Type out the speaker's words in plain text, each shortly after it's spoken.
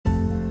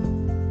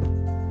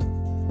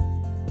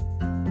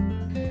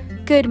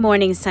Good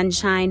morning,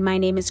 sunshine. My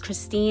name is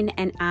Christine,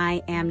 and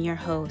I am your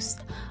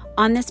host.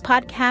 On this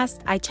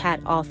podcast, I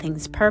chat all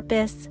things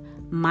purpose,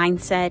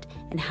 mindset,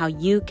 and how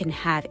you can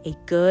have a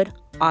good,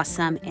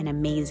 awesome, and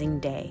amazing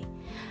day.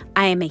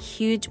 I am a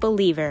huge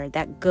believer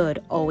that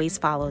good always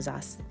follows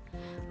us.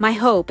 My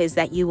hope is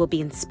that you will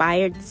be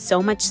inspired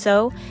so much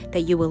so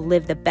that you will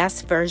live the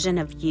best version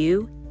of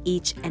you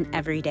each and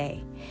every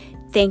day.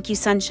 Thank you,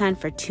 sunshine,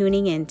 for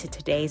tuning in to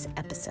today's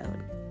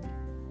episode.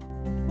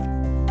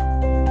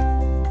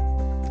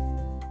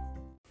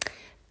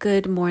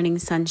 Good morning,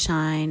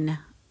 sunshine.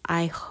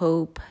 I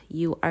hope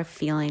you are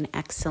feeling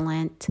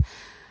excellent.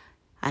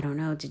 I don't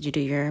know, did you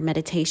do your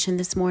meditation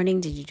this morning?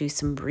 Did you do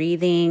some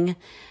breathing?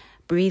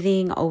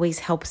 Breathing always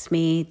helps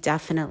me,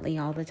 definitely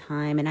all the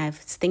time. And I was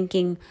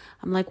thinking,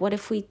 I'm like, what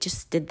if we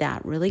just did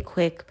that really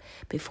quick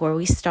before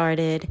we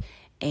started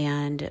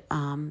and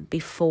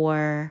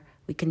before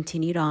we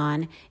continued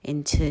on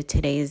into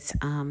today's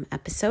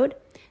episode?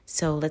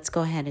 So let's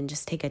go ahead and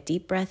just take a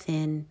deep breath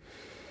in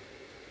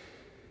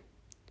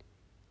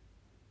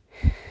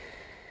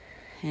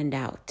and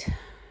out.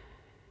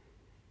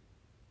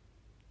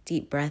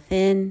 Deep breath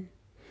in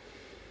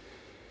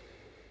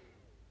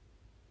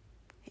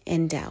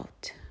and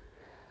out.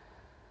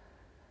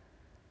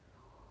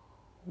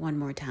 One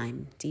more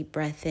time. Deep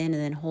breath in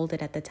and then hold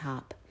it at the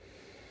top.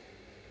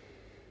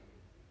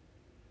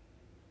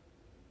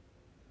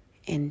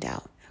 And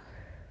out.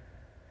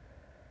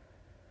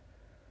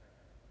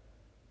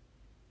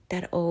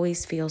 That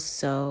always feels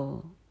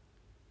so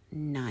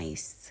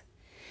nice.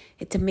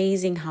 It's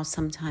amazing how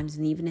sometimes,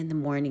 and even in the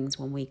mornings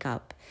when we wake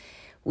up,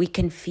 we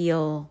can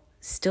feel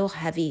still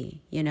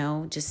heavy,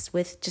 just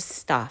with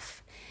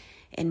stuff.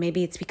 And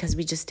maybe it's because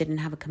we just didn't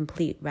have a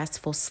complete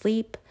restful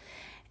sleep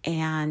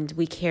and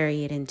we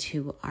carry it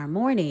into our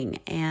morning.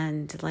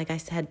 And like I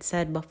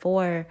said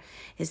before,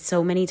 is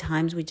so many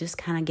times we just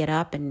kind of get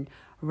up and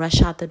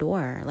rush out the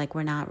door. Like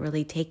we're not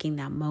really taking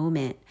that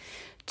moment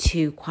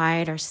to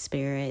quiet our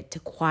spirit, to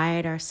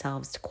quiet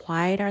ourselves, to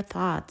quiet our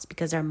thoughts,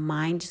 because our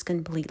mind just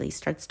completely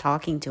starts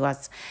talking to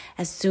us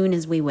as soon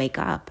as we wake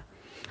up.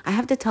 I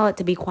have to tell it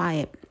to be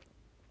quiet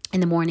in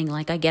the morning.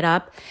 Like I get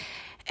up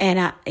and,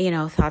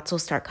 thoughts will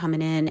start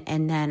coming in,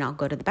 and then I'll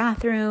go to the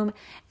bathroom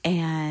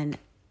and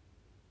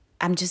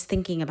I'm just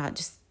thinking about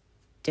just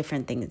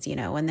different things,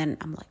 and then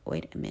I'm like,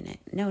 wait a minute.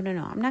 No,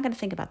 I'm not going to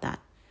think about that.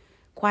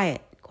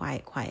 Quiet.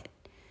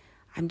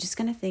 I'm just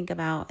going to think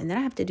about, and then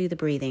I have to do the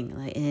breathing,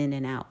 like in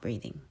and out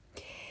breathing.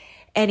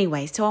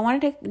 Anyway, so I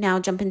wanted to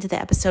now jump into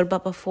the episode,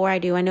 but before I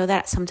do, I know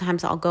that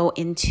sometimes I'll go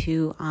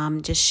into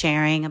just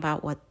sharing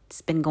about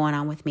what's been going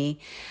on with me.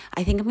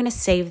 I think I'm going to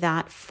save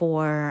that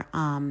for,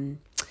 I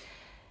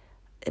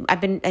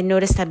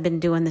noticed I've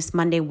been doing this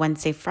Monday,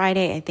 Wednesday,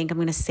 Friday. I think I'm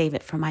going to save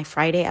it for my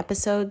Friday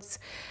episodes,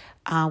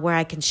 where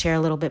I can share a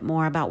little bit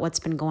more about what's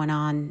been going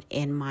on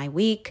in my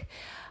week.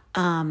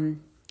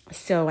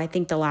 So I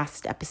think the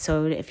last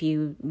episode, if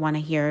you want to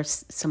hear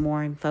some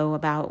more info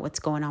about what's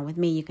going on with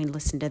me, you can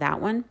listen to that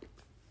one.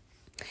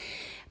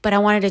 But I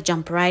wanted to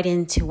jump right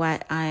into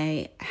what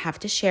I have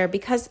to share,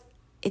 because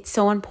it's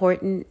so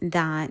important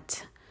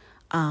that,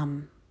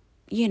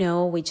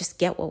 we just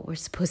get what we're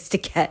supposed to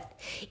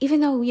get. Even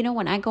though,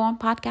 when I go on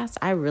podcasts,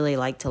 I really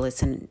like to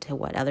listen to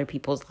what other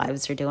people's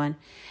lives are doing,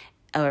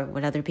 or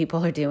what other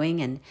people are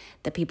doing, and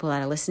the people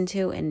that I listen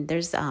to. And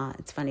there's,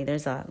 it's funny,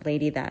 there's a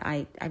lady that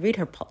I read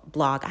her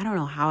blog. I don't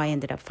know how I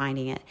ended up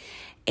finding it.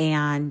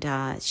 And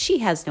she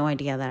has no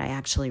idea that I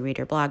actually read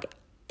her blog.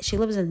 She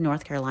lives in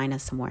North Carolina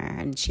somewhere,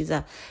 and she's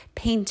a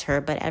painter,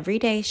 but every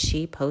day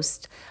she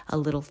posts a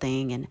little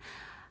thing. And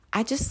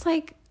I just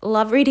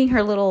love reading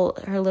her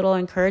little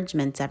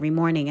encouragements every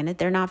morning. And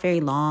they're not very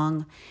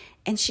long.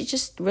 And she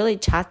just really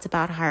chats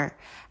about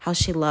how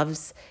she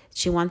wants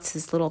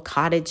this little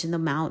cottage in the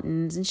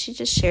mountains, and she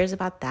just shares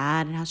about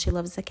that and how she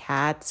loves the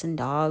cats and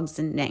dogs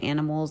and the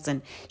animals,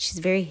 and she's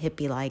very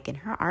hippie-like, and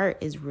her art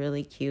is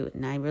really cute.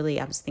 And I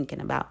was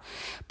thinking about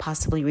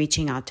possibly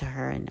reaching out to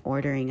her and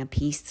ordering a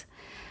piece.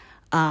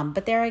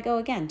 But there I go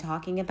again,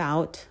 talking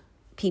about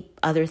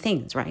other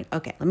things, right?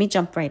 Okay, let me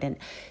jump right in.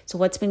 So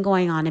what's been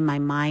going on in my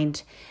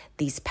mind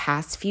these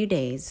past few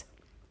days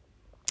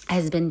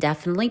has been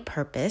definitely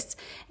purpose.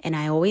 And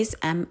I always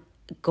am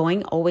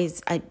going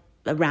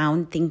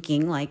around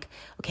thinking like,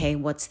 okay,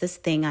 what's this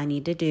thing I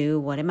need to do?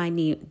 What am I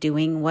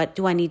doing? What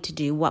do I need to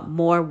do? What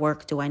more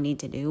work do I need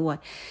to do?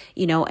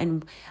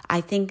 And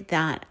I think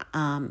that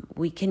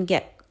we can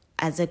get,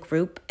 as a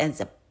group,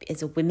 as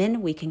a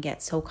women, we can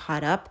get so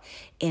caught up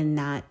in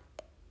that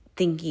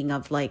thinking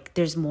of like,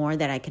 there's more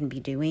that I can be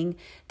doing.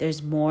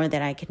 There's more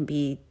that I can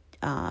be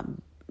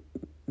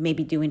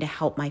maybe doing to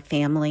help my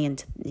family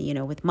and,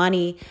 with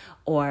money,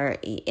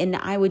 and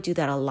I would do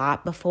that a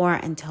lot before,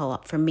 until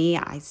for me,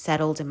 I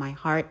settled in my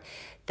heart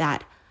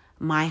that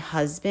my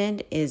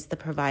husband is the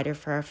provider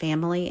for our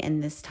family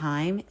in this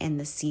time and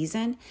this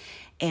season.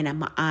 And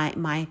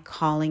my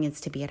calling is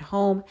to be at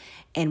home.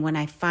 And when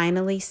I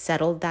finally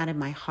settled that in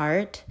my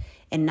heart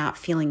and not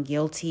feeling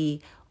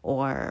guilty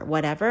or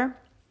whatever,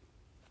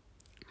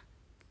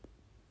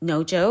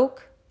 no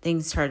joke,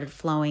 things started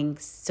flowing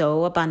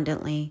so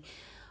abundantly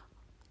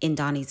in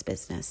Donnie's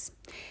business.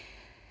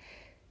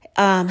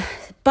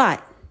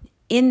 But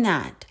in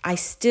that, I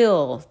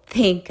still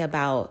think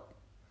about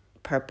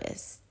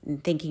purpose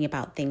and thinking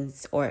about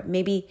things, or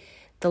maybe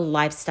the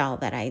lifestyle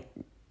that I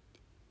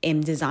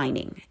am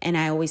designing. And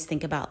I always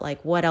think about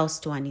like, what else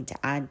do I need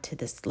to add to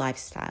this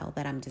lifestyle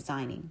that I'm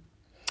designing?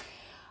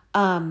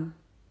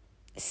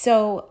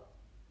 So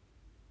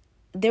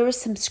there were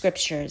some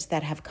scriptures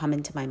that have come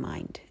into my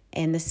mind.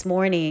 And this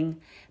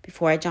morning,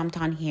 before I jumped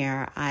on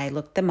here, I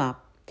looked them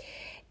up.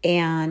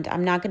 And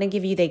I'm not going to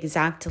give you the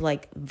exact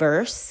like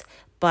verse,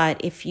 but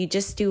if you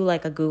just do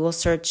like a Google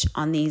search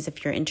on these,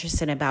 if you're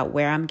interested about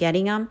where I'm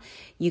getting them,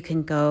 you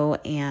can go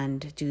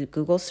and do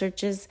Google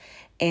searches,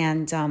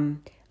 and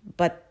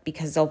but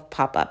because they'll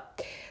pop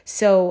up.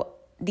 So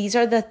these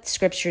are the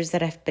scriptures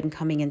that have been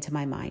coming into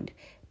my mind.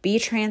 Be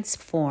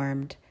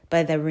transformed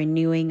by the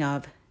renewing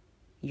of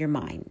your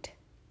mind.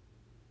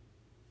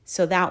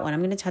 So that one,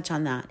 I'm going to touch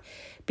on that.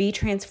 Be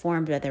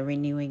transformed by the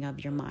renewing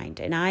of your mind.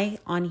 And I,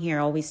 on here,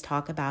 always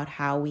talk about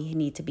how we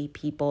need to be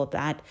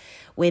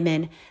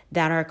women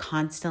that are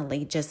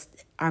constantly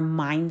just, our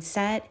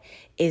mindset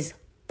is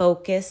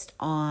focused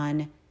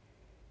on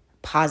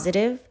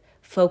positive,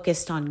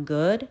 focused on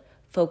good,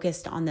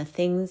 focused on the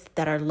things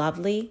that are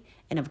lovely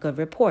and of good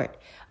report.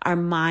 Our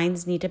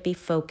minds need to be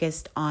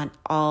focused on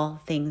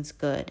all things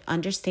good,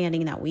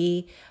 understanding that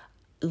we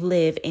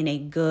live in a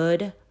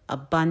good,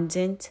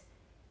 abundant,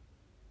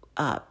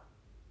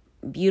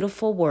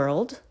 beautiful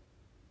world.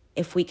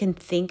 If we can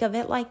think of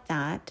it like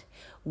that,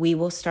 we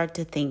will start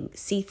to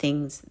see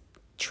things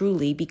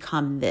truly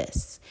become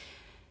this.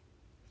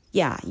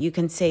 Yeah, you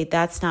can say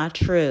that's not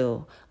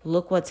true.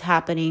 Look what's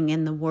happening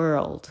in the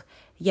world.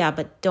 Yeah,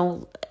 but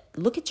don't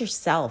look at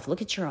yourself.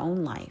 Look at your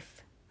own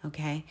life,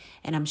 okay?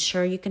 And I'm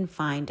sure you can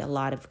find a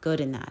lot of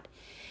good in that.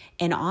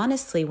 And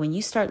honestly, when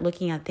you start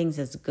looking at things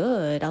as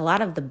good, a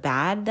lot of the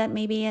bad that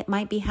maybe it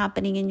might be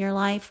happening in your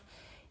life,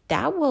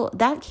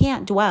 that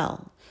can't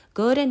dwell.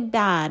 Good and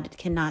bad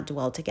cannot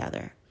dwell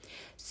together.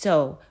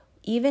 So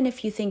even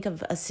if you think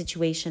of a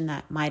situation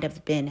that might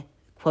have been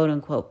quote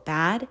unquote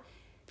bad,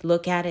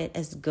 look at it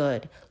as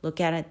good. Look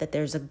at it that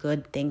there's a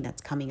good thing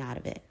that's coming out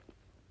of it.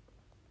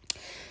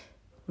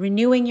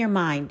 Renewing your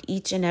mind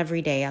each and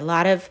every day. A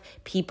lot of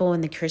people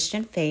in the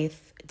Christian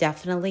faith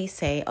definitely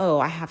say, oh,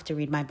 I have to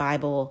read my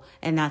Bible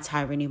and that's how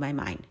I renew my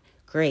mind.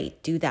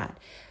 Great, do that.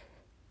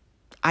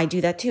 I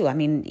do that too. I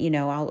mean,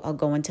 I'll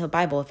go into the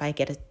Bible if I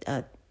get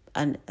a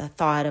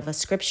thought of a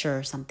scripture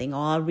or something, or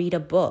I'll read a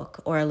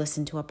book or I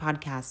listen to a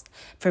podcast.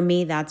 For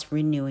me, that's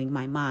renewing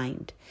my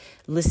mind.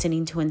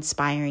 Listening to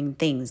inspiring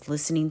things,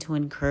 listening to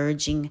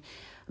encouraging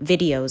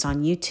videos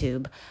on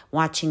YouTube,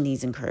 watching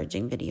these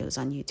encouraging videos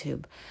on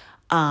YouTube,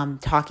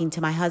 talking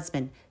to my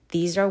husband.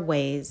 These are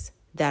ways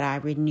that I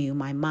renew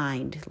my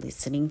mind,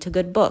 listening to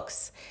good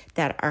books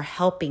that are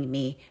helping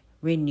me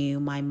renew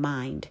my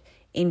mind,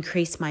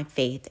 increase my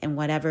faith in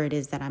whatever it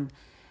is that I'm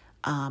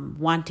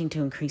wanting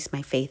to increase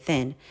my faith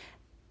in.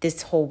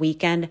 This whole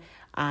weekend,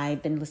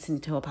 I've been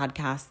listening to a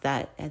podcast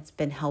that has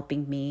been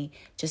helping me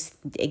just,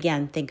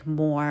 again, think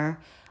more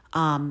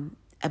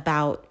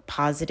about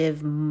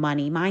positive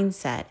money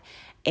mindset.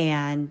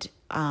 And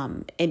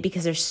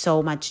because there's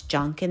so much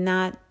junk in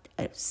that,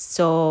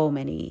 so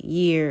many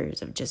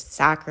years of just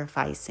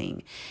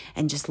sacrificing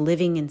and just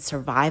living in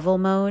survival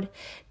mode,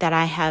 that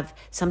I have,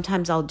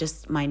 sometimes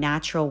my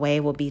natural way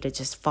will be to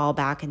just fall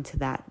back into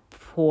that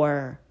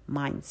poor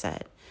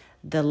mindset,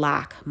 the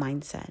lack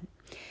mindset.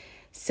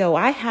 So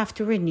I have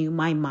to renew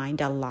my mind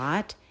a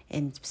lot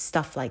and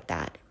stuff like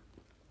that.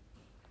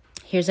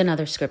 Here's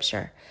another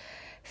scripture.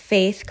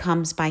 Faith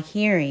comes by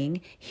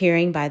hearing,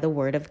 hearing by the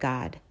word of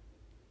God.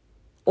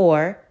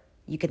 Or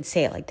you can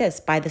say it like this,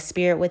 by the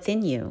Spirit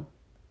within you,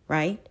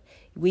 right?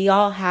 We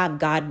all have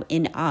God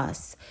in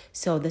us.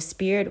 So the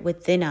Spirit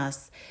within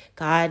us,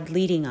 God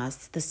leading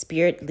us, the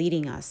Spirit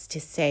leading us to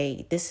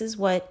say, this is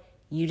what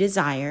you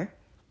desire.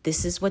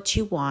 This is what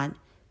you want.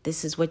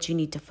 This is what you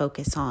need to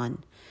focus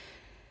on.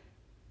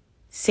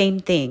 Same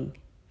thing.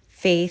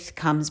 Faith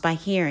comes by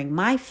hearing.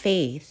 My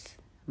faith,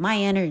 my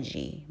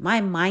energy, my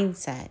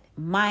mindset,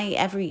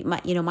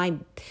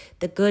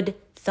 the good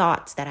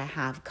thoughts that I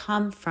have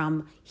come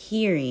from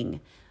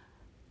hearing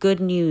good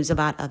news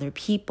about other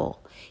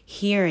people,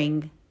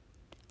 hearing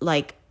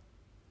like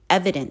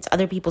evidence,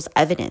 other people's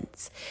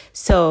evidence.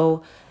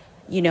 So,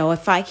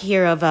 if I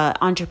hear of an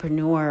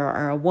entrepreneur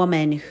or a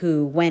woman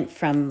who went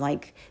from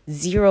like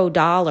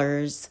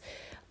 $0,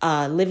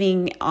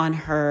 living on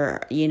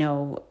her,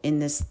 in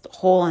this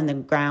hole in the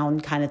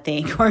ground kind of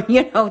thing, or,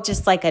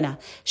 just like in a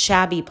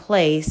shabby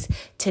place,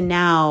 to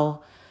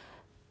now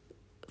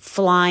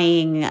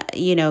flying,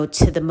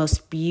 to the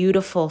most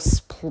beautiful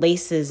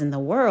places in the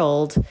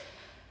world.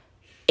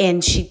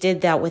 And she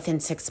did that within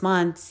 6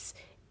 months.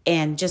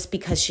 And just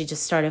because she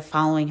just started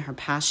following her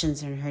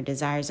passions and her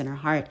desires in her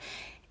heart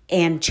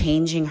and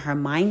changing her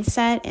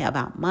mindset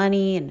about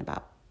money and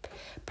about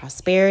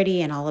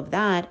prosperity and all of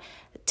that,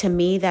 to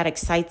me, that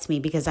excites me,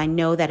 because I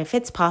know that if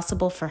it's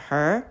possible for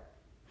her,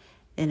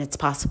 then it's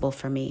possible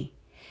for me.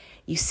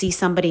 You see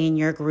somebody in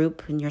your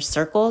group, in your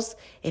circles,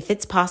 if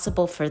it's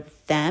possible for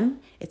them,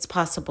 it's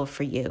possible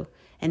for you.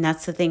 And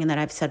that's the thing that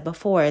I've said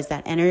before is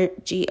that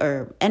energy,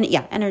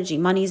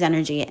 money is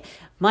energy.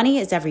 Money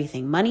is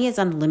everything. Money is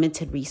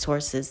unlimited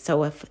resources.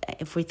 So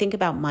if we think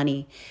about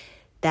money,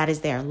 that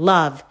is there.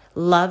 Love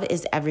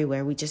is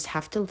everywhere. We just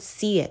have to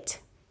see it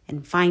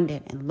and find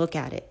it and look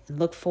at it and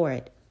look for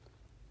it.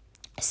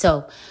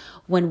 So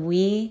when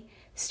we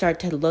start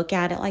to look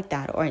at it like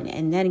that,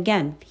 and then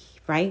again,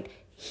 right,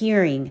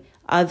 hearing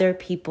other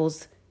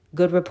people's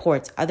good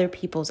reports, other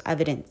people's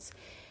evidence,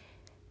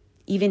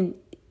 even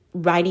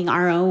writing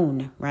our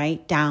own,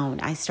 right, down.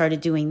 I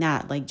started doing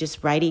that, like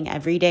just writing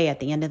every day at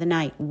the end of the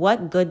night,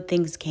 what good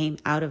things came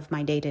out of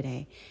my day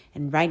today,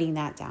 and writing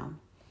that down.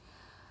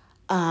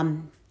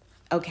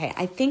 Okay,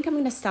 I think I'm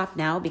going to stop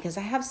now because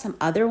I have some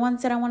other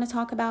ones that I want to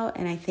talk about.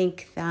 And I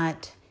think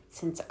that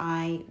since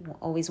I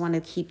always want to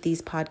keep these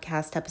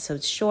podcast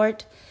episodes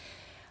short,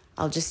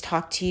 I'll just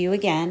talk to you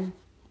again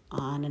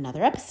on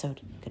another episode.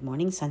 Good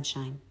morning,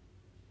 sunshine.